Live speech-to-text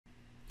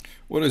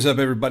What is up,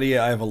 everybody?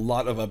 I have a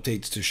lot of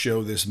updates to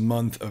show this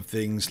month of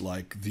things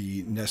like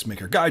the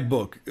NESmaker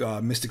guidebook,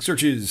 Mystic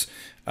Searches,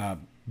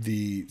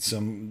 the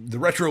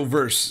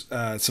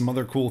Retroverse, some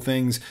other cool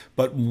things.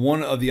 But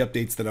one of the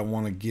updates that I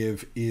want to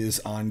give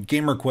is on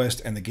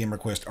GamerQuest and the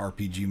GamerQuest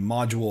RPG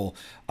module.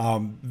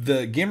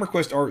 The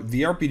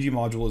RPG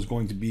module is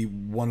going to be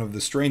one of the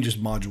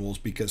strangest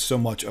modules because so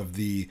much of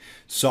the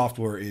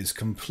software is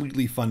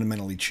completely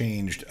fundamentally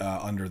changed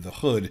under the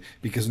hood,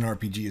 because an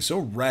RPG is so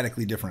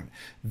radically different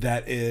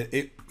that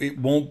it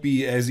won't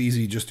be as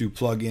easy just to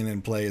plug in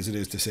and play as it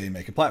is to, say,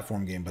 make a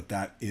platform game. But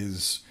that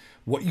is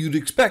what you'd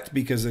expect,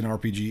 because an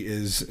RPG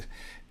is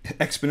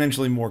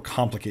exponentially more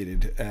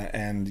complicated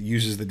and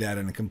uses the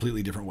data in a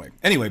completely different way.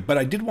 Anyway, but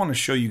I did want to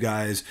show you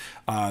guys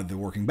the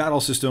working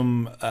battle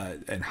system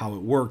and how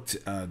it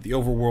worked, the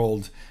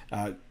overworld,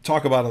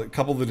 talk about a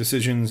couple of the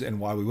decisions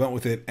and why we went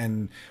with it,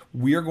 and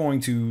we are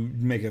going to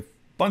make a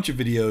bunch of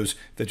videos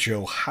that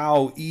show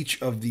how each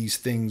of these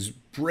things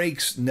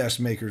breaks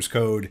NESmaker's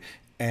code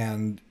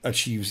and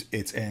achieves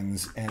its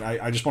ends. And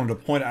I just wanted to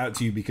point it out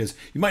to you because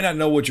you might not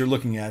know what you're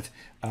looking at.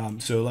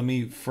 So let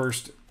me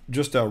first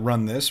just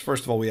run this.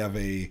 First of all, we have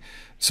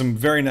some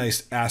very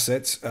nice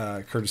assets,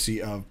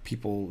 courtesy of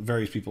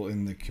various people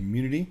in the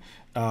community.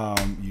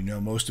 You know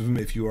most of them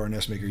if you are a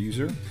NESmaker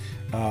user.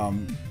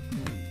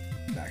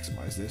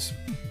 Maximize this.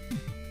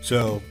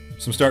 So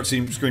some start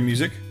screen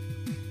music.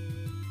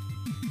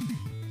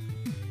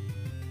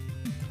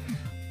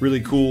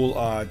 Really cool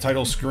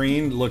title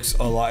screen. Looks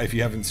a lot, if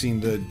you haven't seen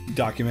the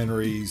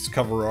documentary's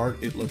cover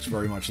art, it looks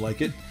very much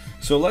like it.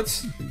 So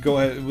let's go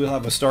ahead. We'll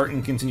have a start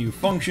and continue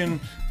function.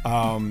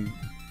 We're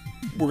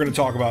going to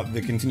talk about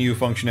the continue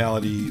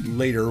functionality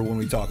later when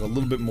we talk a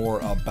little bit more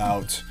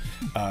about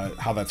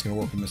how that's going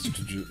to work with Mystic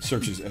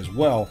Searches as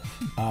well.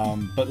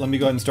 But let me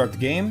go ahead and start the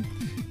game.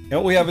 And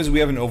what we have is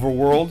we have an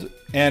overworld,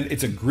 and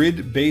it's a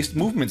grid-based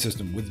movement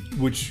system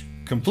which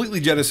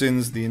completely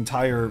jettisons the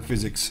entire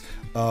physics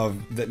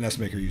that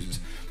NESmaker uses.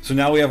 So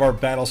now we have our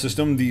battle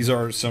system. These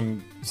are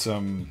some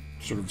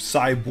sort of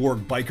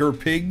cyborg biker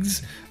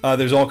pigs.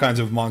 There's all kinds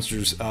of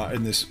monsters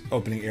in this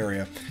opening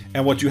area.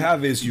 And what you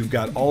have is you've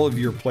got all of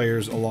your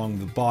players along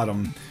the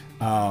bottom.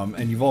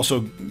 And you've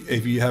also,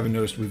 if you haven't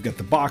noticed, we've got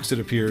the box that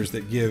appears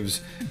that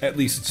gives at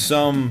least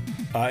some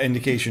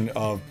indication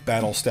of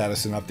battle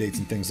status and updates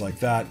and things like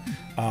that.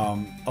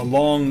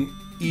 Along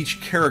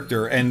each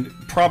character, and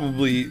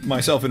probably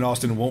myself and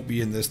Austin won't be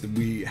in this, that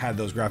we had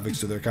those graphics,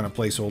 so they're kind of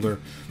placeholder,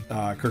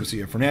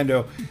 courtesy of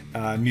Fernando,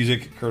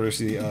 music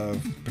courtesy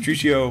of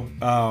Patricio.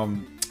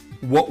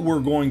 What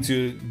we're going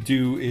to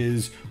do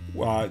is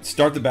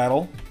start the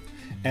battle,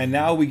 and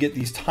now we get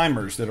these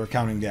timers that are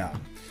counting down.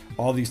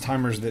 All these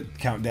timers that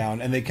count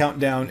down, and they count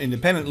down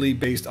independently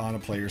based on a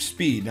player's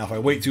speed. Now if I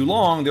wait too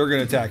long, they're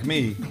going to attack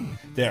me.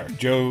 There,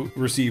 Joe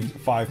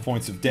received 5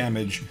 points of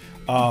damage.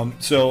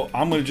 So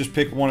I'm going to just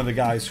pick one of the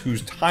guys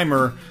whose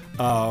timer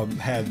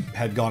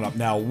had gone up.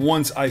 Now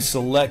once I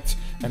select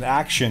an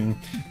action,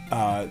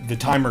 the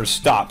timer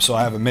stops, so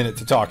I have a minute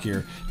to talk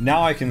here.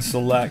 Now I can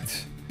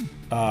select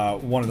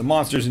one of the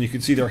monsters, and you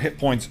can see their hit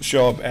points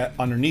show up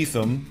underneath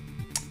them.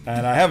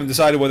 And I haven't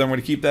decided whether I'm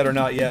going to keep that or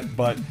not yet,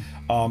 but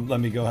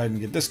let me go ahead and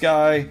get this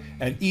guy.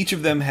 And each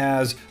of them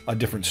has a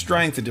different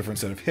strength, a different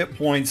set of hit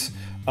points,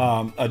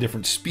 a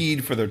different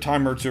speed for their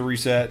timer to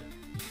reset.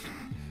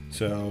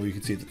 So you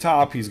can see at the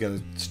top, he's got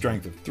a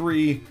strength of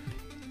 3.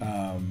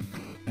 And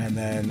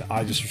then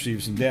I just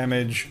received some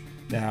damage.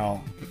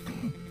 Now,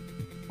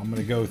 I'm going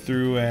to go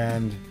through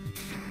and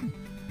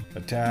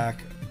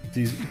attack.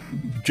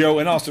 Joe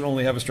and Austin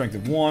only have a strength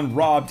of 1.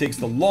 Rob takes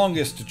the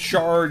longest to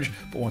charge,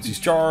 but once he's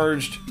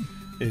charged,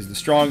 is the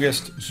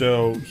strongest.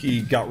 So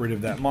he got rid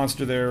of that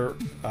monster there.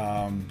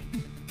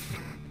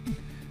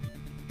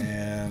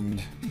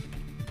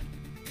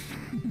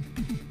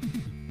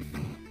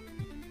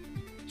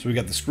 So we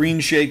got the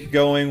screen shake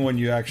going when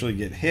you actually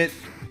get hit.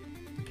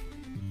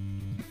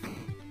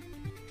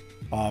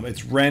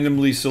 It's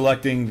randomly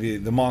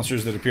selecting the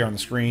monsters that appear on the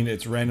screen.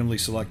 It's randomly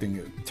selecting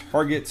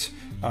targets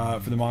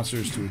for the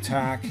monsters to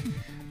attack.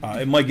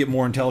 It might get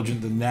more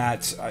intelligent than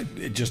that.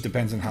 It just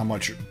depends on how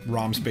much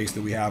ROM space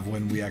that we have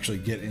when we actually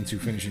get into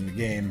finishing the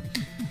game.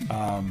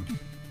 So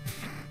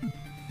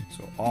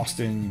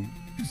Austin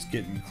is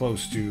getting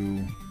close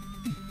to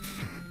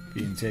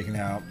being taken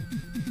out.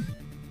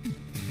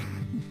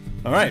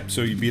 Alright,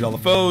 so you beat all the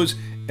foes,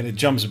 and it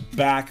jumps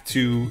back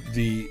to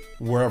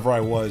wherever I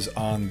was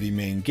on the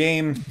main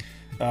game,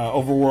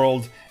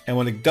 overworld, and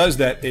when it does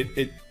that,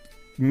 it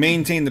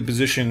maintained the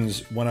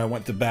positions when I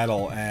went to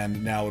battle,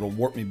 and now it'll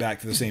warp me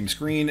back to the same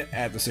screen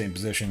at the same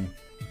position.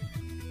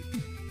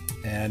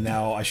 And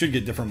now I should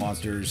get different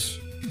monsters.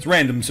 It's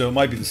random, so it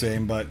might be the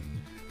same, but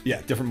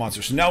yeah, different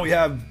monsters. So now we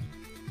have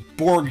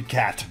Borg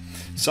Cat,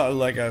 so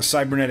like a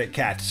cybernetic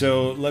cat.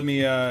 So let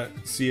me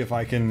see if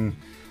I can...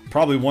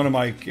 Probably one of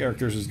my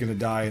characters is going to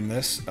die in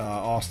this.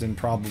 Austin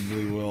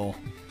probably will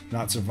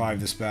not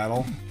survive this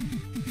battle.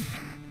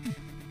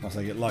 Unless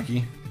I get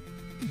lucky.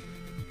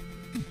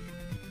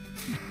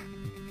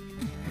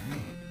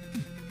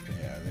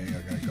 Yeah, they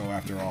are going to go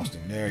after Austin.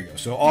 There you go.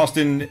 So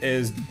Austin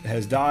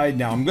has died.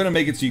 Now I'm going to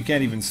make it so you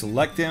can't even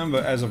select him,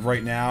 but as of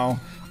right now,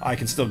 I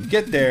can still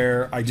get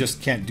there. I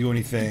just can't do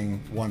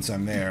anything once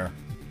I'm there.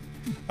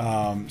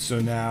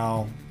 So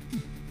now,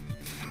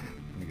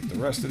 let me get the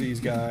rest of these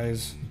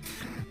guys.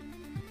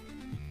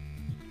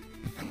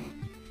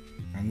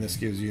 And this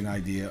gives you an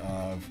idea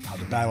of how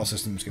the battle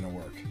system is going to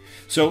work.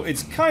 So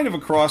it's kind of a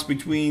cross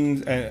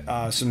between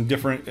some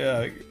different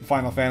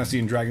Final Fantasy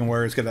and Dragon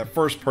Warrior. It's got that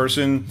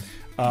first-person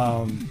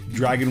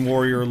Dragon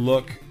Warrior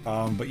look,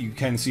 but you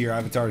can see your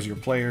avatars, your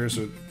players,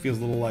 so it feels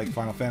a little like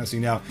Final Fantasy.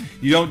 Now,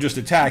 you don't just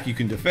attack, you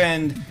can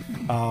defend,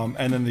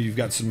 and then you've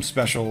got some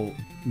special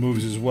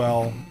moves as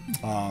well.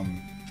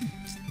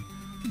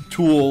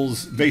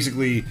 Tools,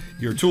 basically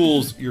your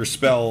tools, your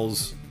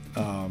spells,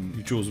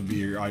 your tools would be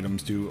your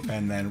items too,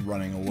 and then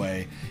running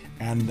away.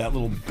 And that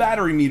little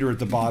battery meter at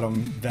the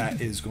bottom, that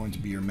is going to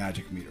be your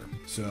magic meter.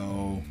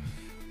 So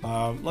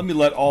let me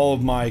let all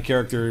of my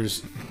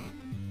characters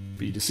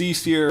be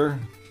deceased here.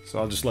 So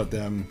I'll just let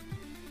them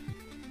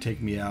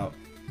take me out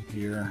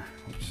here.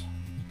 Oops.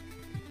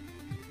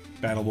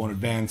 Battle won't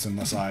advance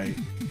unless I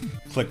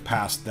click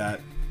past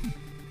that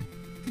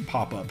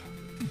pop-up.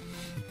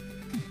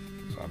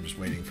 So I'm just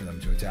waiting for them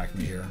to attack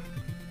me here.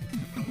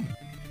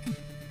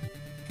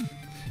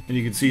 And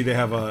you can see they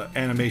have an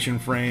animation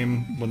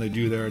frame when they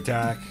do their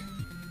attack.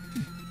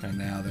 And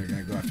now they're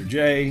going to go after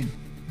Jay.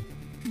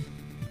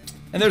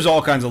 And there's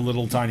all kinds of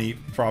little tiny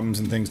problems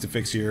and things to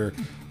fix here,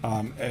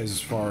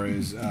 as far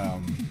as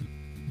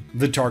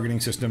the targeting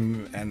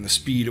system and the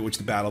speed at which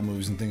the battle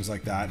moves and things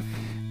like that.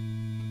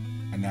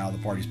 And now the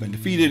party's been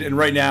defeated, and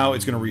right now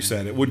it's going to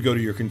reset. It would go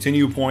to your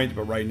continue point,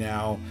 but right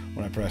now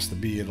when I press the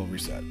B, it'll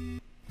reset.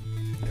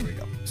 There we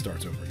go. It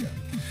starts over again.